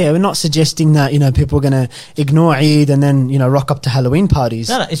that road. Yeah, we're not suggesting that, people are going to ignore Eid and then, rock up to Halloween parties.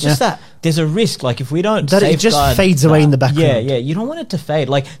 No, it's just that there's a risk. Like, if we don't that it just fades away in the background. Yeah, you don't want it to fade.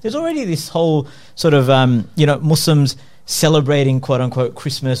 Like, there's already this whole sort of, Muslims celebrating, quote unquote,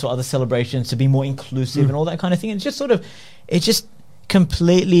 Christmas or other celebrations to be more inclusive and all that kind of thing. And it's just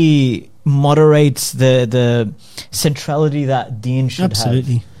completely moderates the centrality that Deen should have.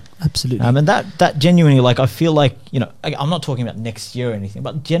 Absolutely. And that genuinely, like, I feel like, I'm not talking about next year or anything,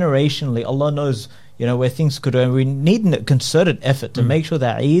 but generationally, Allah knows, where things could go. And we need a concerted effort to make sure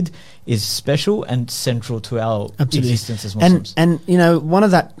that Eid is special and central to our existence as Muslims. And one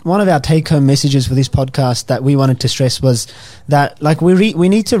of our take-home messages for this podcast that we wanted to stress was that, like, we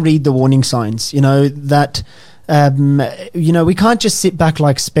need to read the warning signs, that we can't just sit back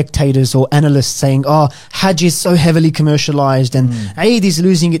like spectators or analysts saying, oh, Hajj is so heavily commercialized and Eid is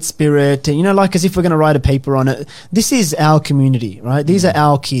losing its spirit, and, like, as if we're going to write a paper on it. This is our community, right? These are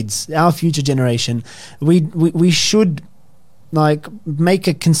our kids, our future generation. We should, like, make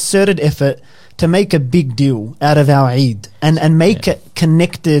a concerted effort to make a big deal out of our Eid and make it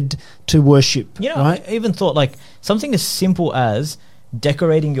connected to worship. Right? I even thought, like, something as simple as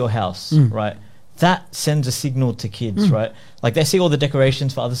decorating your house, right? That sends a signal to kids, right? Like, they see all the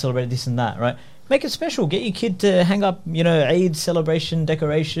decorations for other celebrations, this and that, right? make it special. Get your kid to hang up, Eid celebration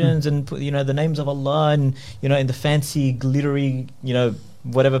decorations and put, the names of Allah and, in the fancy, glittery,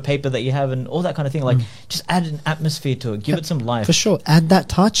 whatever paper that you have and all that kind of thing. Like, just add an atmosphere to it. Give it some life. For sure. Add that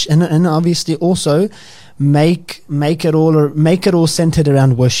touch, and obviously also make it all centered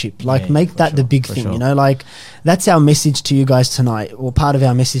around worship. Like, make that the big thing. Sure. Like, that's our message to you guys tonight, or part of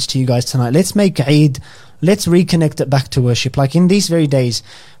our message to you guys tonight. Let's make Eid. Let's reconnect it back to worship. Like, in these very days,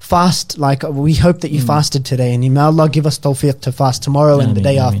 fast. Like, we hope that you fasted today, and may Allah give us tawfiq to fast tomorrow and the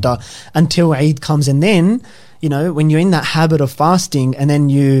day after until Eid comes. And then, when you're in that habit of fasting, and then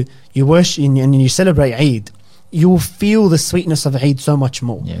you worship and you celebrate Eid, you will feel the sweetness of Eid so much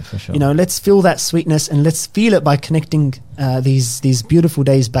more. Yeah, for sure. Let's feel that sweetness, and let's feel it by connecting these beautiful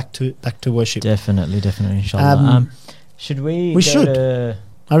days back to worship. Definitely, inshallah. Should we? We should.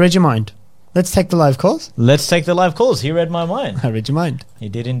 I read your mind. Let's take the live calls. Let's take the live calls. He read my mind. I read your mind. He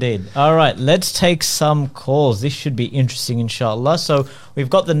did indeed. All right, let's take some calls. This should be interesting, inshallah. So we've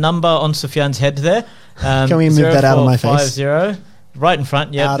got the number on Sufyan's head there. Can we move that out of my face? 0450, right in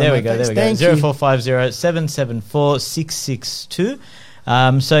front. Yeah, there we go. Thank 0450 774 662.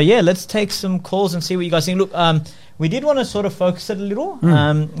 So yeah, let's take some calls and see what you guys think. Look, we did want to sort of focus it a little.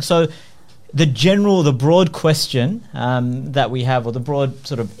 So the broad question that we have, or the broad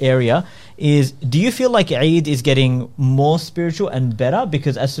sort of area, is: do you feel like Eid is getting more spiritual and better?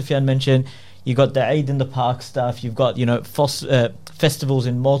 Because as Sufyan mentioned, you got the Eid in the Park stuff, you've got festivals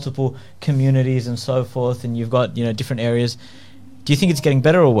in multiple communities and so forth, and you've got different areas. Do you think it's getting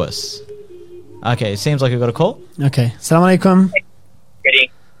better or worse? Okay, it seems like we've got a call. Okay, Assalamu alaikum.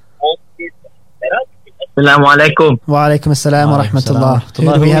 Assalamu alaikum. Wa alaikum assalam wa rahmatullah.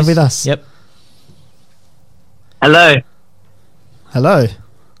 Who do we have with us? Yep. Hello.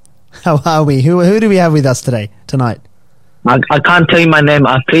 How are we? Who do we have with us tonight? I can't tell you my name.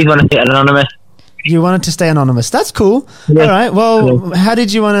 I please want to stay anonymous. You wanted to stay anonymous. That's cool. Yes. All right. Well, how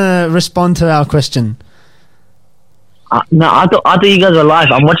did you want to respond to our question? No, I thought you guys were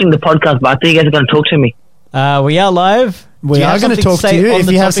live. I'm watching the podcast, but I thought you guys are going to talk to me. We are live. We are going to talk to you. If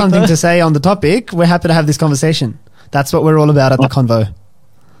you have something to say on the topic, we're happy to have this conversation. That's what we're all about at the Convo.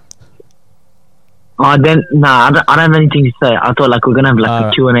 I don't have anything to say. I thought we're going to have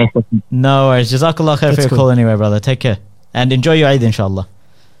a Q&A session. No worries. Jazakallah khair for your call anyway, brother. Take care. And enjoy your Eid, inshallah.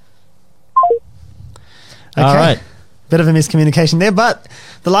 Okay. All right. Bit of a miscommunication there, but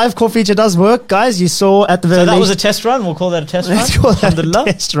the live call feature does work, guys. You saw at the very least. So that was a test run? We'll call that a test run? Let's call that a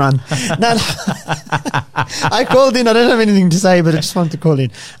test run. No, I called in. I don't have anything to say, but I just wanted to call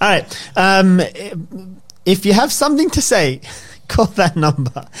in. All right. If you have something to say, call that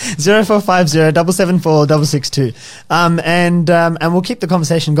number 0450 774 662, and we'll keep the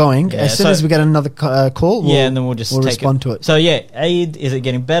conversation going. As soon as we get another call, and then we'll respond to it. So yeah, Eid, is it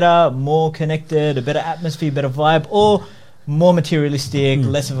getting better, more connected, a better atmosphere, better vibe, or more materialistic,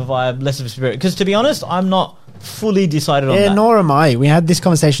 less of a vibe, less of a spirit? Because to be honest, I'm not fully decided on that. Yeah, nor am I. We had this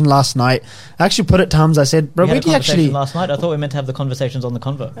conversation last night. I actually put it to Hamza. I said, bro, where do you actually... last night? I thought we meant to have the conversations on the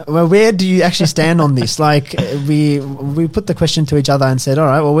Convo. Well, where do you actually stand on this? We put the question to each other and said, all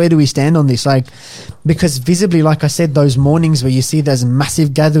right, well, where do we stand on this? Because visibly, like I said, those mornings where you see there's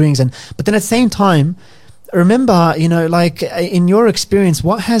massive gatherings, but then at the same time, remember, in your experience,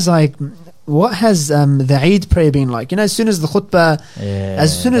 what has the Eid prayer been like? As soon as the khutbah,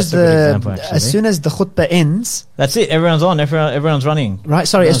 as soon as the khutbah ends, that's it. Everyone's on. Everyone's running. Right.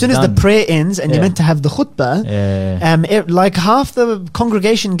 Sorry. As soon as the prayer ends and you're meant to have the khutbah, half the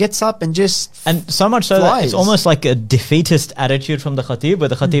congregation gets up and so much so that it's almost like a defeatist attitude from the khatib, where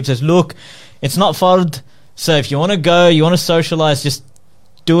the khatib says, "Look, it's not fard. So if you want to go, you want to socialize, just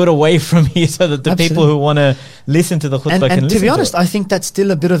do it away from here, so that the people who want to listen to the khutbah can listen to it." To be honest, I think that's still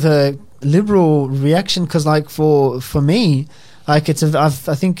a bit of a liberal reaction, because for me, I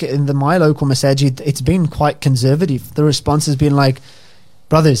think in my local masajid, it's been quite conservative. The response has been like,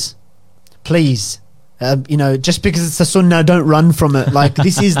 brothers, please, just because it's a sunnah, don't run from it.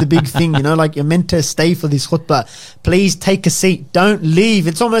 This is the big thing, you're meant to stay for this khutbah. Please take a seat. Don't leave.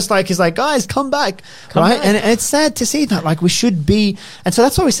 It's almost like, he's like, guys, come back. And it's sad to see that, we should be. And so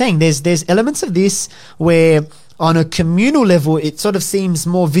that's what we're saying. There's elements of this where on a communal level, it sort of seems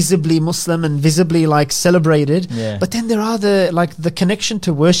more visibly Muslim and visibly celebrated. Yeah. But then there are the connection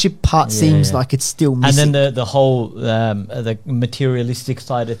to worship part seems like it's still missing. And then the whole the materialistic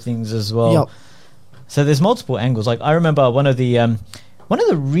side of things as well. Yep. So there's multiple angles. I remember one of the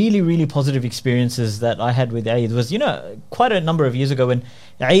really, really positive experiences that I had with Eid was, quite a number of years ago when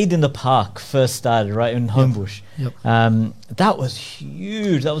Eid in the Park first started, right, in Homebush. Yep. That was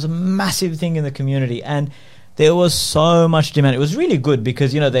huge. That was a massive thing in the community. And there was so much demand. It was really good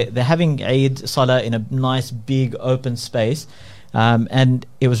because, they're having Eid Salah in a nice, big, open space. And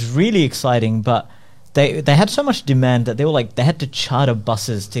it was really exciting, but they had so much demand that they had to charter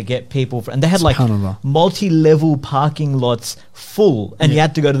buses to get people, and they had multi-level parking lots full, and you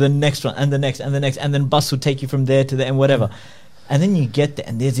had to go to the next one and the next and the next, and then bus would take you from there to there and whatever. And then you get there,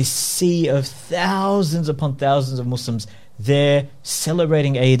 and there's this sea of thousands upon thousands of Muslims there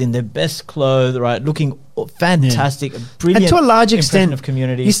celebrating Eid in their best clothes, right? Looking fantastic, brilliant. And to a large extent, of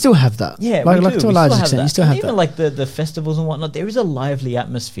community. You still have that. Yeah, like to a large extent, you still have even that. Even the festivals and whatnot, there is a lively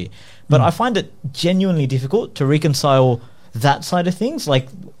atmosphere. But I find it genuinely difficult to reconcile that side of things, like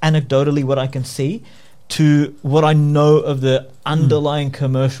anecdotally what I can see, to what I know of the underlying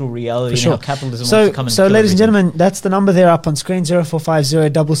commercial reality and how capitalism wants to come and So, kill ladies and everything. gentlemen, that's the number there up on screen, 0450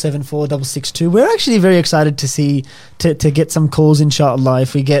 774 662. We're actually very excited to get some calls, inshallah.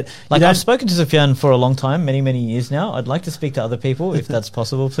 If we get... I've spoken to Sufyan for a long time, many, many years now. I'd like to speak to other people, if that's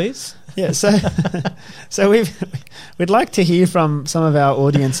possible, please. Yeah, so we'd like to hear from some of our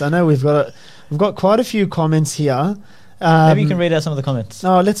audience. I know we've got quite a few comments here. Maybe you can read out some of the comments.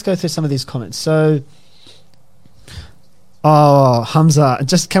 No, let's go through some of these comments. So... Oh, Hamza,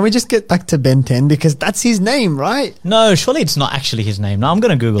 can we just get back to Ben 10 because that's his name, right? No, surely it's not actually his name. No, I'm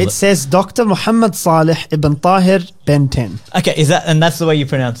going to Google it. It says Dr. Muhammad Salih ibn Tahir Ben 10. Okay, that's the way you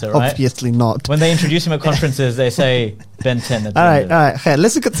pronounce it, right? Obviously not. When they introduce him at conferences, they say Ben 10. All right. Okay,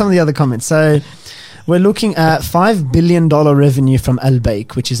 let's look at some of the other comments. So we're looking at $5 billion revenue from Al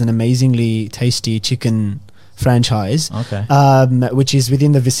Baik, which is an amazingly tasty chicken franchise, which is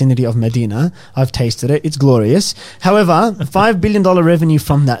within the vicinity of Medina. I've tasted it. It's glorious. However, $5 billion revenue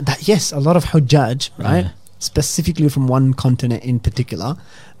from that, yes, a lot of Hujjaj, right? Yeah. Specifically from one continent in particular,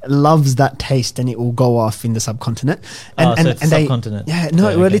 loves that taste, and it will go off in the subcontinent. And it's subcontinent.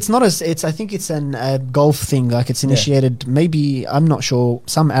 It's not I think it's an Gulf thing. Like it's initiated. Maybe I'm not sure.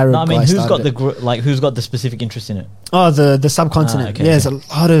 Some Arab. No, I mean, who's got the specific interest in it? Oh, the subcontinent. There's a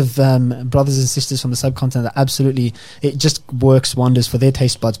lot of brothers and sisters from the subcontinent that absolutely it just works wonders for their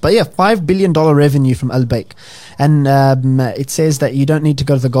taste buds. But yeah, $5 billion revenue from Al Baik, and it says that you don't need to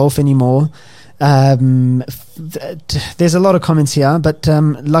go to the Gulf anymore. There's a lot of comments here, but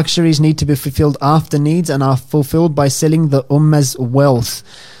luxuries need to be fulfilled after needs and are fulfilled by selling the Ummah's wealth.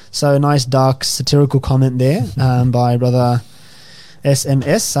 So a nice dark satirical comment there by brother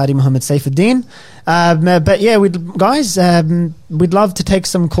SMS Sadi Muhammad Saifuddin. But yeah, we'd love to take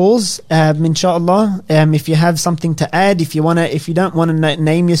some calls, inshallah. If you have something to add, if you don't want to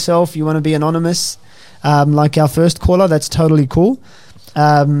name yourself, you want to be anonymous, like our first caller, that's totally cool.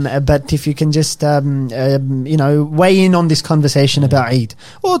 But if you can just weigh in on this conversation about Eid,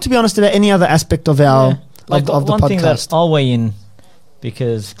 or to be honest about any other aspect of our of the one podcast. Thing that I'll weigh in,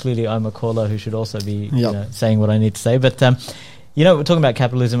 because clearly I'm a caller who should also be saying what I need to say. But we're talking about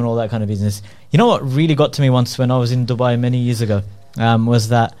capitalism and all that kind of business. You know what really got to me once when I was in Dubai many years ago was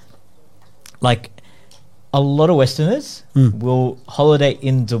that like a lot of Westerners will holiday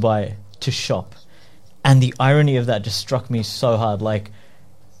in Dubai to shop, and the irony of that just struck me so hard. Like,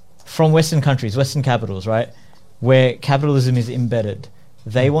 from Western countries, Western capitals, right, where capitalism is embedded,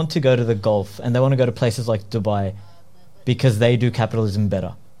 they want to go to the Gulf and they want to go to places like Dubai because they do capitalism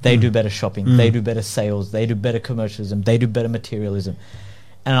better. They do better shopping. They do better sales. They do better commercialism. They do better materialism.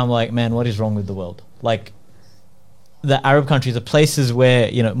 And I'm like, man, what is wrong with the world? Like, the Arab countries are places where,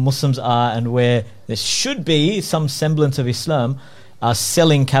 Muslims are and where there should be some semblance of Islam, are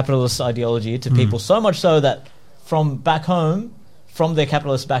selling capitalist ideology to people, so much so that from back home, from their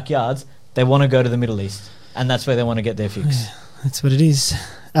capitalist backyards, they want to go to the Middle East, and that's where they want to get their fix. Yeah, that's what it is.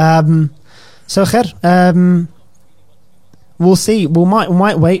 So Khair, we'll see. We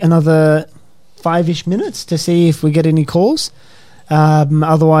might wait another 5-ish minutes to see if we get any calls.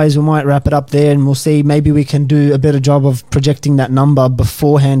 Otherwise, we might wrap it up there, and we'll see. Maybe we can do a better job of projecting that number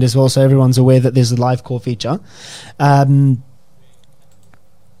beforehand as well, so everyone's aware that there's a live call feature. But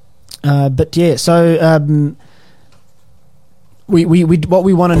yeah, so we what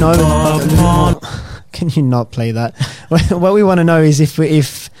we want to know. Can you not play that? What we want to know is if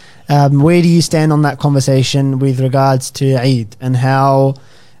where do you stand on that conversation with regards to Eid, and how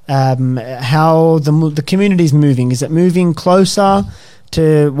the community is moving? Is it moving closer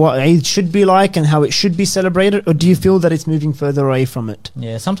to what Eid should be like and how it should be celebrated, or do you feel that it's moving further away from it?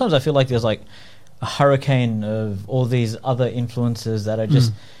 Yeah, sometimes I feel like there's like a hurricane of all these other influences that are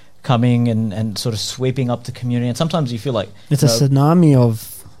just coming and sort of sweeping up the community, and sometimes you feel like it's a tsunami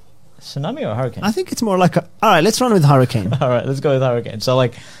of Tsunami or hurricane? I think it's more like all right, let's run with hurricane. All right, let's go with hurricane. So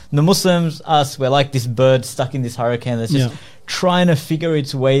like the Muslims, us, we're like this bird stuck in this hurricane that's just trying to figure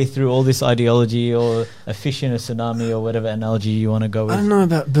its way through all this ideology, or a fish in a tsunami, or whatever analogy you want to go with. I don't know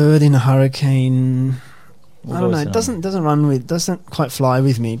about bird in a hurricane. We'll I don't know. It doesn't quite fly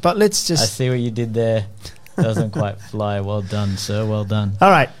with me. But let's just. I see what you did there. Doesn't quite fly. Well done, sir. Well done.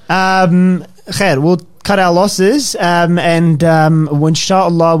 All right. Khair, we'll cut our losses, and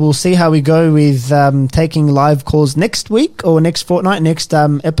inshallah we'll see how we go with taking live calls next week or next fortnight, next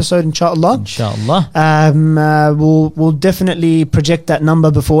episode, inshallah. We'll definitely project that number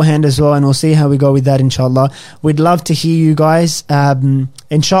beforehand as well, and we'll see how we go with that, inshallah. We'd love to hear you guys.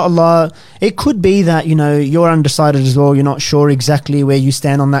 Inshallah, it could be that you're undecided as well. You're not sure exactly where you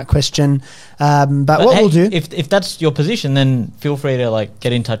stand on that question. But what we'll do, if that's your position, then feel free to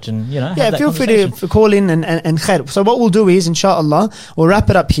get in touch and have feel free to call in and khair. So what we'll do is, inshallah, we'll wrap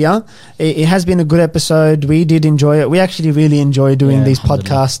it up here. It has been a good episode. We did enjoy it. We actually really enjoy doing these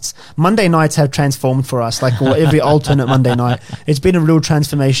podcasts. Monday nights have transformed for us, every alternate Monday night. It's been a real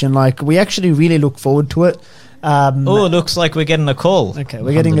transformation. We actually really look forward to it. It looks like we're getting a call. Okay,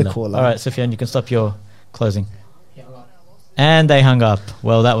 we're getting a call. All right, Sufyan, you can stop your closing. And they hung up.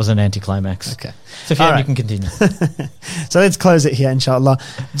 Well, that was an anticlimax. Okay. Sufyan, you can continue. So let's close it here, inshallah.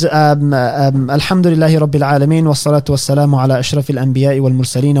 Alhamdulillahi Rabbil Alameen, wassalatu wassalamu ala ashrafil anbiya'i wal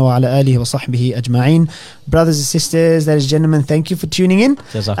mursaleen wa ala alihi wa sahbihi ajma'een. Brothers and sisters, ladies and gentlemen, thank you for tuning in.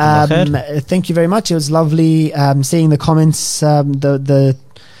 Jazakallah khair. Thank you very much. It was lovely seeing the comments,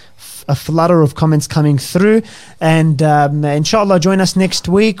 a flutter of comments coming through, and inshallah join us next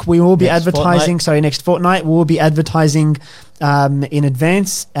week. We will be next fortnight we will be advertising in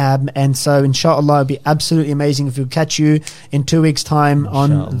advance, and so inshallah it'll be absolutely amazing if we'll catch you in 2 weeks time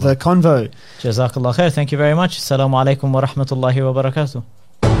on the Convo. Jazakallah khair. Thank you very much. Assalamu alaikum wa rahmatullahi wa barakatuh.